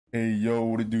Hey yo,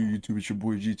 what it do YouTube? It's your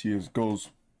boy GTS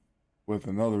Ghost with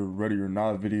another Ready or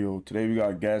Not video. Today we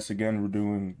got gas again. We're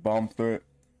doing bomb threat.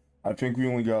 I think we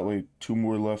only got like two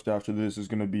more left after this. Is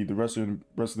gonna be the rest of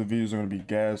the videos are gonna be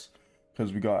gas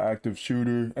because we got active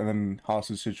shooter and then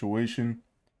hostage situation.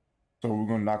 So we're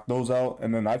gonna knock those out,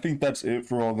 and then I think that's it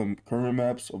for all the current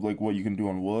maps of like what you can do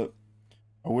on what.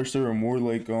 I wish there were more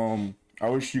like I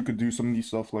wish you could do some of these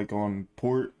stuff like on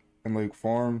port and like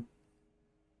farm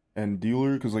and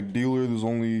dealer, because like dealer there's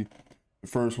only the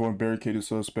first one, barricaded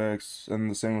suspects, and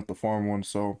the same with the farm one.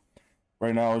 So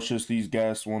right now it's just these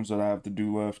gas ones that I have to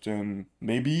do left, and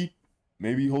maybe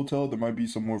hotel, there might be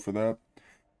some more for that.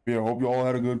 But yeah, hope you all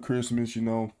had a good Christmas,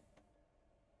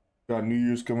 got New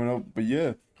Year's coming up. But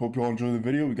yeah, hope you all enjoy the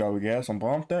video. We got gas on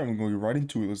bomb there, and we're gonna get right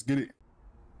into it. Let's get it.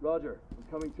 Roger, I'm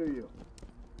coming to you.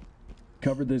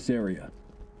 Cover this area.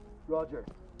 Roger.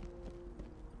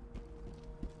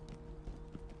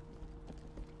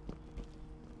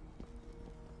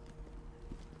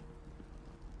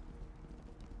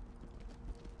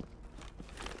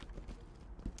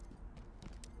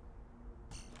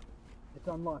 It's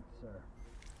unlocked, sir.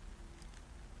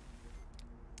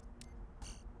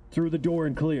 Through the door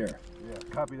and clear. Yeah,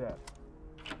 copy that.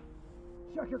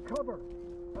 Check your cover.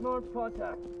 Unarmed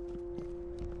contact.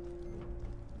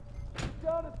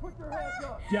 Down and put your hands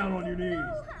up. Down on your knees.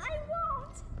 No, I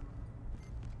won't.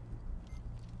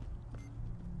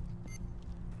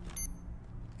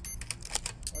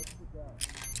 Let's sit down.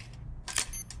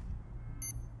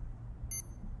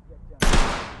 Get down.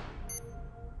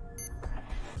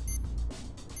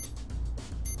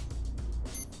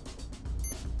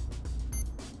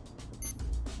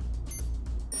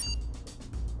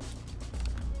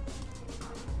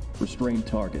 Restrain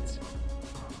targets.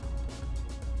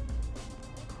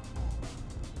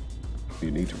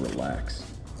 You need to relax.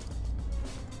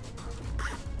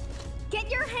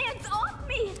 Get your hands off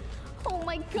me! Oh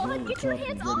my god, get your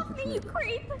hands off me, you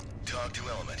creep! Talk to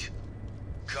Element.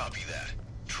 Copy that.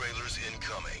 Trailers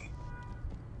incoming.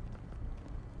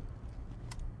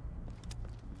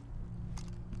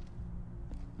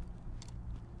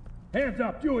 Hands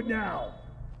up, do it now!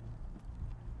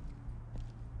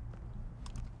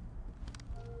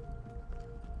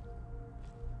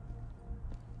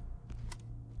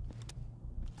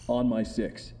 On my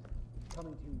 6.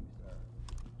 Coming to you, sir.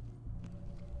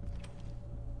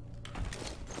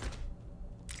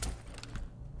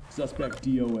 Suspect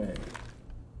DOA.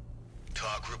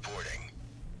 Talk reporting.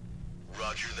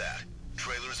 Roger that.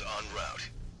 Trailers en route.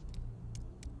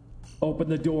 Open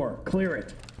the door. Clear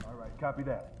it. Alright, copy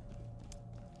that.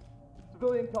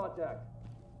 Civilian contact.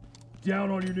 Down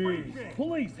on your knees.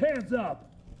 Police, hands up!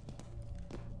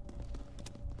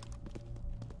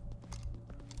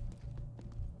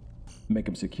 Make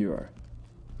him secure.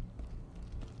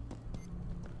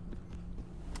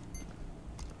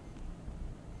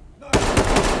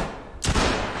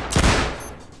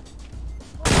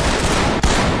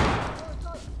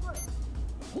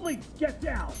 Police, get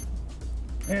down!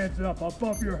 Hands up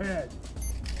above your head.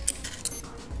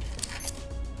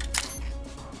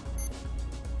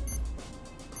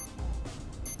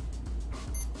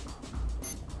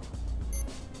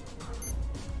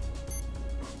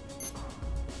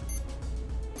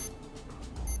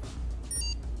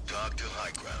 Talk to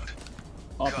high ground.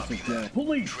 Officer Copy down. that.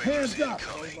 Police, Trailers hands up!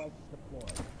 incoming.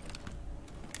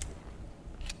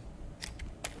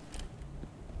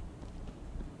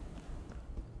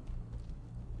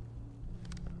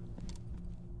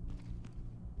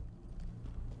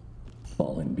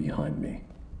 Falling behind me.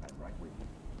 I'm right with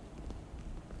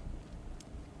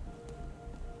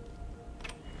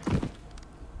you.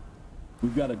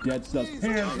 We've got a dead suspect.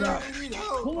 Hands up!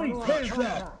 Police, hands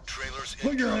up! Trailers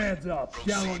Put your incoming. hands up.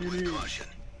 Down on Proceed your with knees. caution.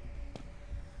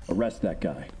 Arrest that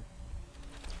guy.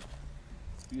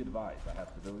 Be advised, I have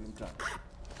civilian contact.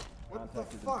 What the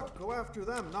fuck? Go after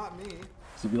them, not me.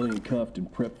 Civilian cuffed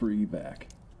and prepped for evac.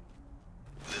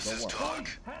 This is talk.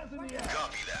 Hands in the air!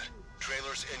 Copy that.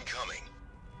 Trailers incoming.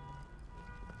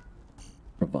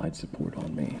 Provide support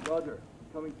on me. Roger,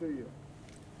 I'm coming to you.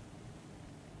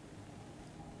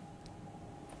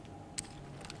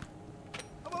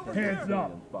 Hands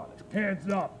up! Spotted. Hands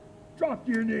up! Drop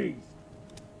to your knees!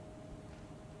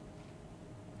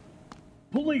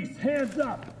 Police, hands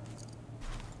up!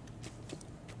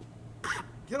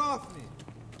 Get off me!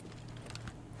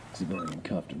 Civilian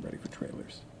cuffed and ready for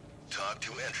trailers. Talk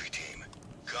to entry team.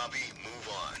 Copy, move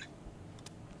on.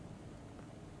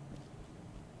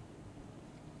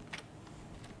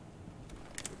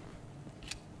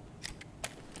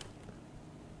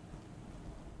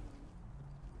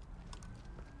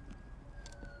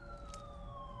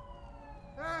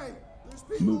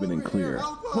 Moving and over clear. here,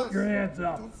 help Put us. your hands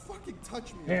up. Don't fucking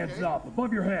touch me, Hands okay? up,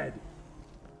 above your head.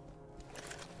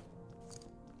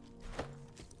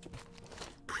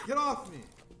 Get off me.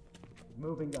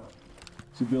 Moving up.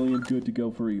 Civilian good to go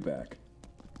for evac.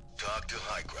 Talk to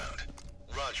high ground.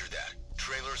 Roger that.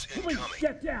 Trailers Police, incoming.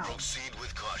 get down. Proceed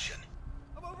with caution.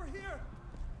 I'm over here.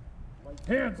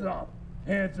 Hands up.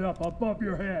 Hands up above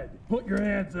your head. Put your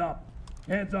hands up.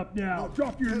 Hands up now.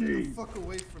 Drop your Get the knees. fuck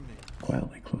away from me.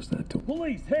 Quietly close that door.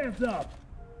 Police, hands up.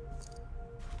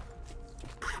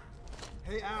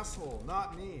 Hey, asshole,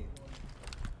 not me.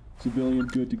 Civilian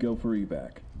good to go for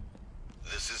evac.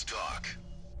 This is Talk.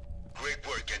 Great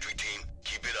work, entry team.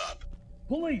 Keep it up.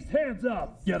 Police, hands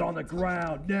up. Get on the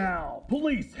ground now.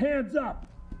 Police, hands up.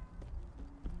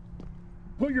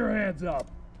 Put your hands up.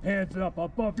 Hands up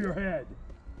above your head.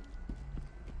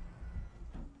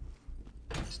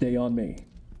 Stay on me.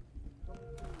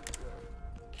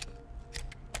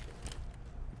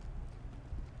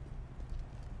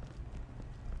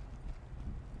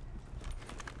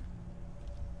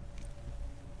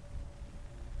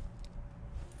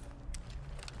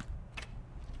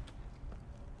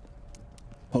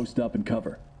 Post up and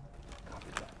cover.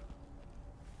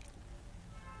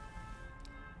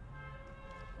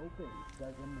 Open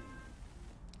doesn't mean.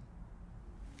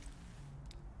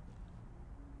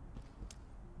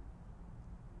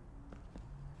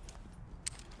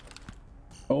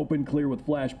 Open clear with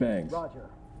flashbangs. Roger.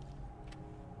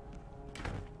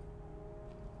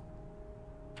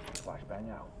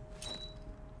 Flashbang out.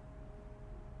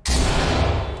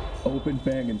 Open,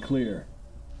 bang, and clear.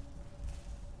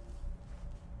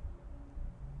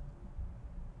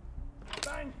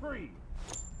 Bang free.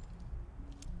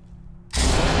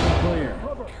 Clear.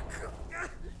 Cover.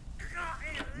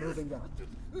 Moving up.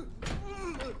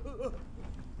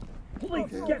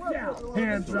 Police, get down.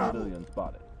 Hands up. Civilian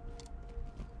spotted.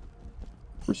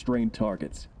 Restrain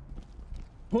targets.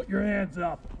 Put your hands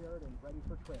up. Secured and ready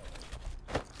for trailer.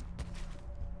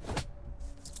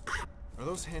 Are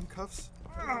those handcuffs?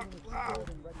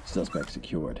 Suspect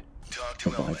secured. Talk to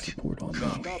Provide element. support on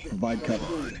Copy. me. Provide cover.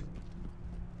 Come on.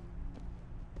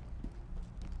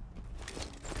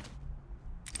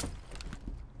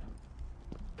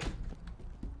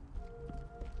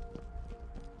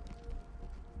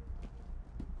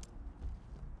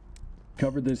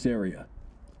 Cover this area.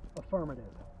 Affirmative.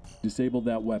 Disable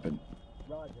that weapon.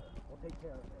 Roger. We'll take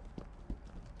care of it.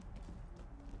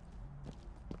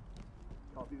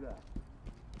 Copy that.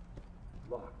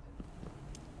 Locked.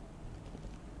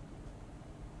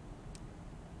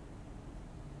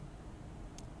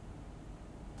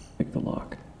 Pick the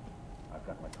lock. I've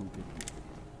got my toolkit here.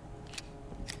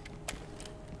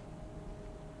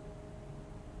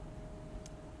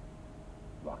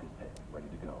 Lock is picked. Ready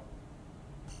to go.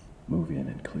 Move in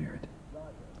and clear it. Roger.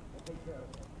 We'll take care of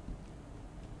it.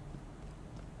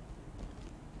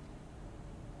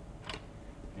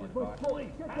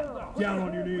 Police, get down. Down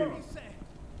on your knees.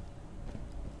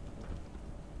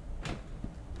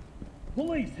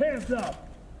 Police, hands up.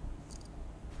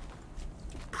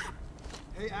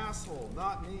 Hey, asshole,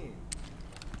 not me.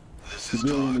 This is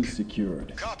Civilian Talk. is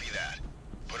secured. Copy that.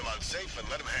 Put him on safe and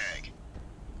let him hang.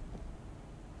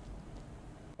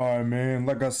 Alright, man.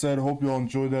 Like I said, hope y'all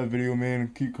enjoyed that video,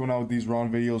 man. Keep coming out with these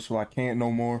round videos so I can't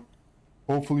no more.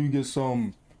 Hopefully you get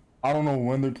some. I don't know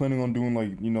when they're planning on doing,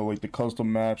 like, you know, like the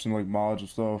custom maps and like mods and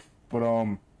stuff. But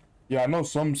yeah, I know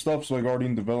some stuff's like already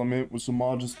in development with some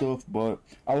mods and stuff, but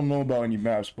I don't know about any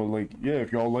maps. But like, yeah,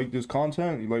 if y'all like this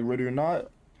content, you like Ready or Not,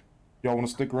 y'all want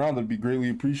to stick around, that'd be greatly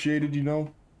appreciated, you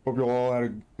know. Hope y'all all had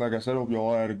a, like I said, hope y'all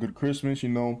all had a good Christmas, you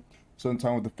know, spend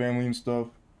time with the family and stuff.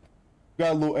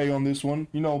 Got a little A on this one,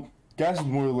 you know. Gas is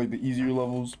more like the easier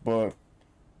levels, but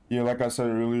yeah, like I said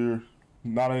earlier,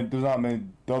 there's not many.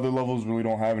 The other levels really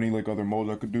don't have any like other modes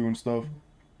I could do and stuff.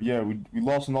 But yeah, we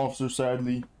lost an officer,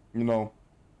 sadly. You know,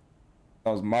 that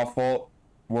was my fault.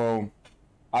 Well,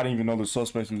 I didn't even know the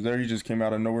suspect was there. He just came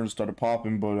out of nowhere and started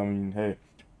popping. But I mean, hey,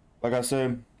 like I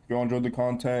said, if y'all enjoyed the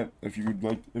content, if you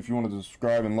wanted to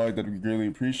subscribe and like, that'd be greatly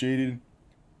appreciated.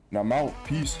 And I'm out.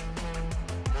 Peace.